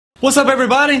What's up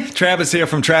everybody? Travis here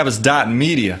from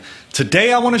Travis.media.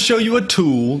 Today I want to show you a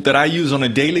tool that I use on a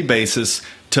daily basis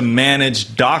to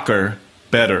manage Docker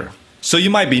better. So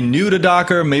you might be new to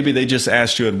Docker, maybe they just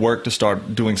asked you at work to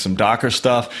start doing some Docker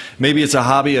stuff. Maybe it's a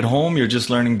hobby at home, you're just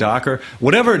learning Docker.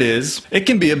 Whatever it is, it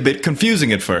can be a bit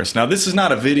confusing at first. Now this is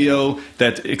not a video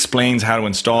that explains how to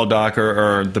install Docker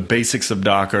or the basics of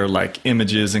Docker like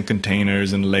images and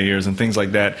containers and layers and things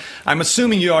like that. I'm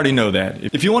assuming you already know that.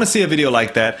 If you want to see a video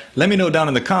like that, let me know down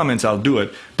in the comments, I'll do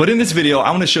it. But in this video, I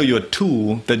want to show you a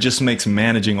tool that just makes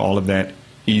managing all of that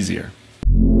easier.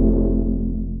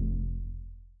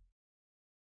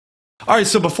 Alright,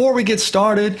 so before we get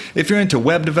started, if you're into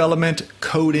web development,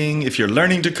 coding, if you're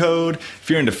learning to code, if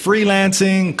you're into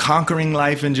freelancing, conquering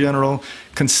life in general,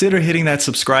 consider hitting that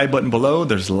subscribe button below.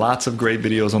 There's lots of great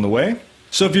videos on the way.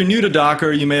 So if you're new to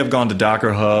Docker, you may have gone to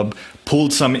Docker Hub,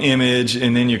 pulled some image,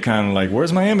 and then you're kind of like,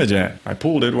 where's my image at? I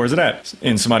pulled it, where's it at?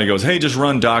 And somebody goes, hey, just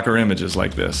run Docker images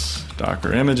like this.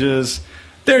 Docker images.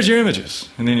 There's your images.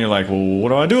 And then you're like, well, what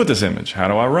do I do with this image? How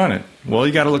do I run it? Well,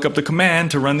 you got to look up the command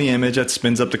to run the image that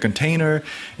spins up the container.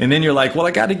 And then you're like, well,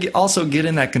 I got to also get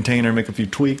in that container, make a few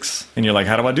tweaks. And you're like,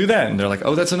 how do I do that? And they're like,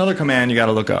 oh, that's another command you got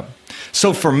to look up.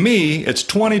 So for me, it's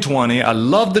 2020. I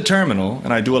love the terminal,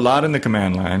 and I do a lot in the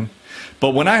command line.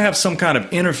 But when I have some kind of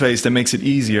interface that makes it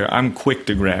easier, I'm quick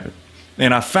to grab it.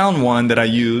 And I found one that I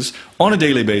use on a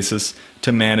daily basis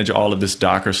to manage all of this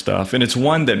Docker stuff. And it's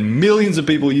one that millions of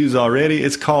people use already.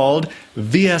 It's called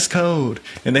VS Code.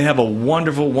 And they have a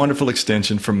wonderful, wonderful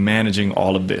extension for managing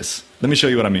all of this. Let me show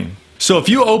you what I mean. So if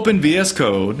you open VS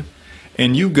Code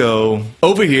and you go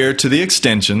over here to the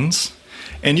extensions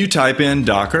and you type in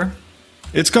Docker,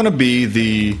 it's going to be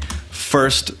the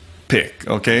first pick.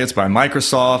 Okay, it's by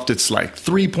Microsoft. It's like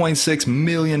 3.6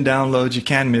 million downloads. You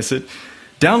can't miss it.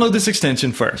 Download this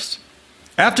extension first.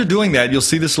 After doing that, you'll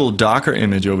see this little Docker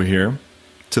image over here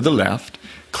to the left.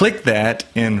 Click that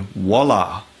and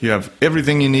voila, you have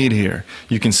everything you need here.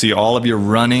 You can see all of your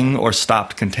running or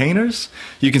stopped containers.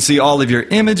 You can see all of your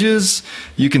images.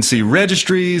 You can see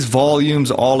registries, volumes,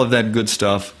 all of that good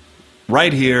stuff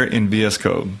right here in VS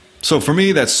Code. So for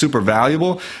me, that's super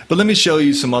valuable. But let me show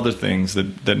you some other things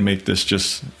that make this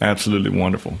just absolutely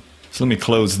wonderful. So let me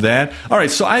close that. All right,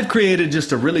 so I've created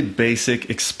just a really basic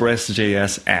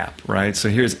Express.js app, right? So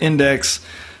here's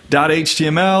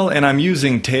index.html, and I'm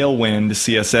using Tailwind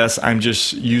CSS.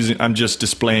 I'm just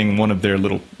displaying one of their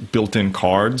little built-in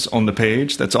cards on the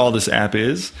page. That's all this app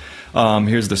is.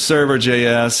 Here's the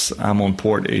server.js. I'm on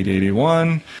port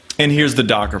 8081. And here's the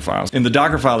Docker file. And the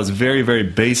Docker file is very, very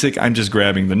basic. I'm just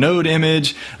grabbing the node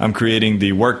image. I'm creating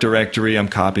the work directory. I'm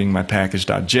copying my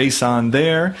package.json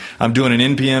there. I'm doing an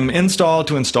npm install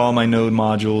to install my node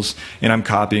modules. And I'm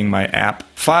copying my app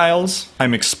files.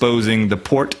 I'm exposing the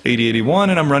port 8081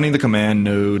 and I'm running the command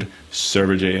node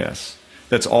server.js.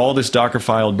 That's all this Docker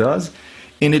file does.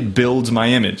 And it builds my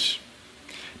image.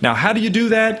 Now, how do you do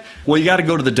that? Well, you got to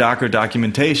go to the Docker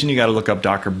documentation. You got to look up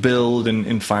Docker build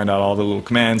and find out all the little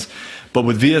commands. But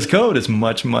with VS Code, it's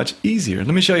much, much easier.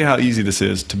 Let me show you how easy this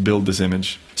is to build this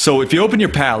image. So if you open your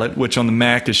palette, which on the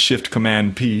Mac is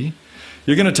Shift-Command-P,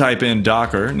 you're going to type in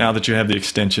Docker, now that you have the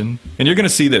extension, and you're going to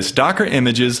see this, Docker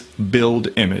images build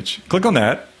image. Click on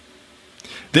that.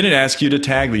 Then it asks you to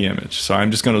tag the image. So I'm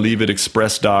just going to leave it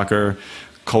Express Docker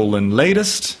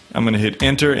 :latest. I'm going to hit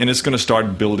enter, and it's going to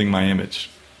start building my image.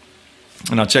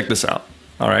 And now check this out.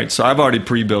 All right, so I've already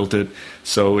pre-built it,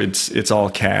 so it's all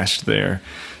cached there.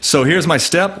 So here's my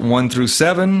step 1 through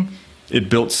 7. It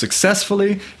built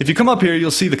successfully. If you come up here, you'll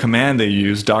see the command they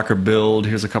use, Docker build.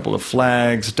 Here's a couple of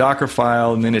flags, Docker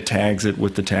file, and then it tags it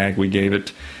with the tag we gave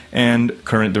it, and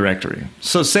current directory.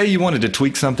 So say you wanted to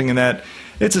tweak something in that.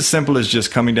 It's as simple as just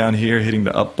coming down here, hitting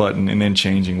the up button, and then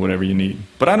changing whatever you need.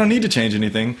 But I don't need to change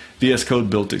anything. VS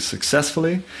Code built it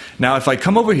successfully. Now if I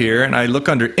come over here and I look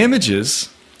under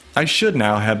images, I should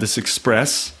now have this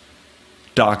Express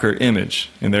Docker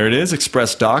image. And there it is,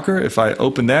 Express Docker. If I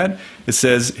open that, it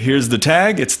says here's the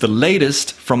tag. It's the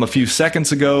latest from a few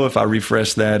seconds ago. If I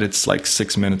refresh that, it's like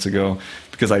 6 minutes ago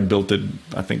because I built it,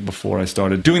 I think, before I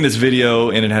started doing this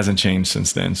video, and it hasn't changed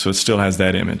since then. So it still has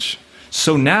that image.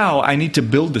 So now I need to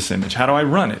build this image. How do I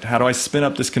run it? How do I spin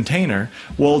up this container?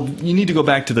 Well, you need to go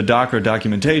back to the Docker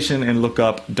documentation and look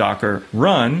up Docker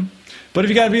run. But if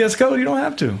you got VS Code, you don't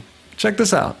have to. Check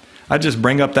this out. I just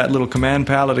bring up that little command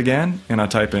palette again, and I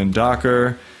type in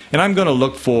Docker, and I'm going to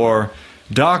look for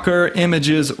Docker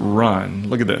images run.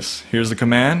 Look at this. Here's the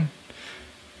command.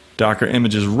 Docker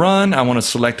images run. I want to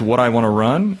select what I want to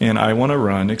run, and I want to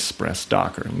run Express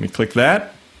Docker. Let me click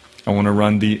that. I want to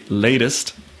run the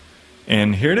latest.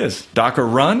 And here it is, Docker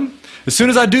run. As soon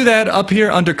as I do that, up here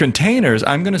under containers,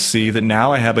 I'm going to see that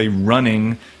now I have a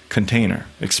running container.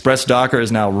 Express Docker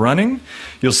is now running.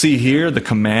 You'll see here the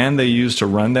command they use to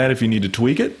run that if you need to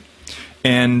tweak it.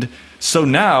 And so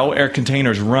now our container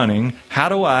is running. How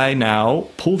do I now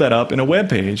pull that up in a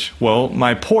web page? Well,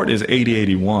 my port is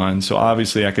 8081, so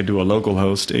obviously I could do a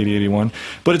localhost 8081,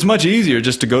 but it's much easier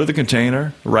just to go to the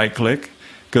container, right click,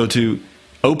 go to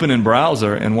open in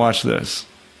browser, and watch this.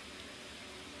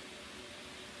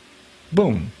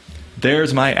 Boom.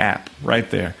 There's my app right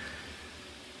there.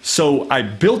 So I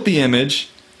built the image,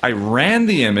 I ran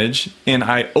the image, and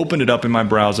I opened it up in my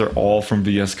browser all from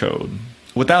VS Code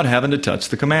without having to touch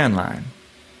the command line.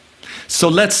 So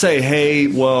let's say, hey,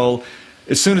 well,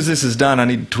 as soon as this is done, I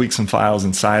need to tweak some files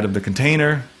inside of the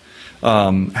container.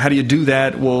 How do you do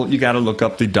that? Well, you got to look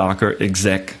up the docker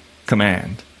exec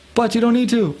command. But you don't need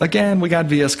to. Again, we got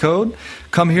VS Code.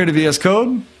 Come here to VS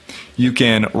Code. You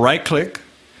can right click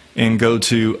and go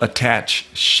to attach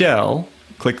shell.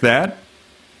 Click that.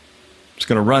 Just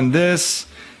going to run this.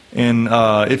 And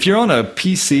if you're on a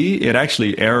PC, it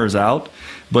actually errors out.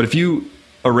 But if you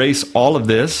erase all of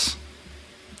this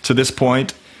to this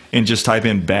point and just type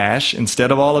in bash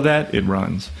instead of all of that, it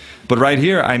runs. But right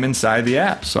here, I'm inside the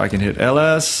app. So I can hit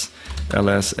ls,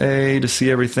 lsa to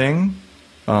see everything.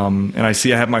 And I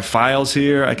see I have my files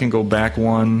here. I can go back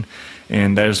one.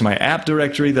 And there's my app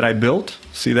directory that I built.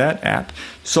 See that? App.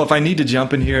 So if I need to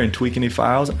jump in here and tweak any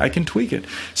files, I can tweak it.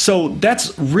 So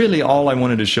that's really all I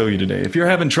wanted to show you today. If you're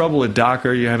having trouble with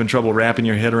Docker, you're having trouble wrapping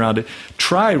your head around it,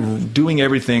 try doing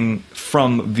everything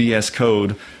from VS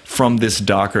Code from this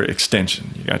Docker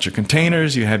extension. You got your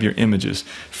containers, you have your images.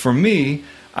 For me,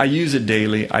 I use it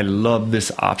daily. I love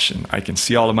this option. I can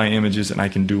see all of my images and I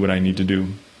can do what I need to do.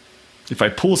 If I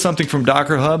pull something from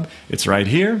Docker Hub, it's right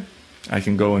here. I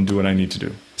can go and do what I need to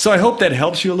do. So I hope that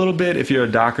helps you a little bit if you're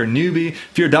a Docker newbie.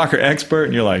 If you're a Docker expert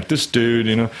and you're like, this dude,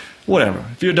 you know, whatever.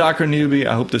 If you're a Docker newbie,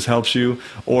 I hope this helps you.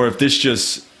 Or if this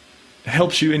just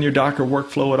helps you in your Docker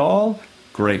workflow at all,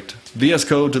 great. VS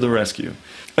Code to the rescue.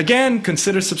 Again,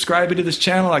 consider subscribing to this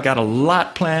channel. I got a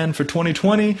lot planned for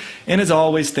 2020. And as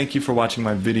always, thank you for watching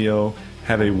my video.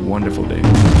 Have a wonderful day.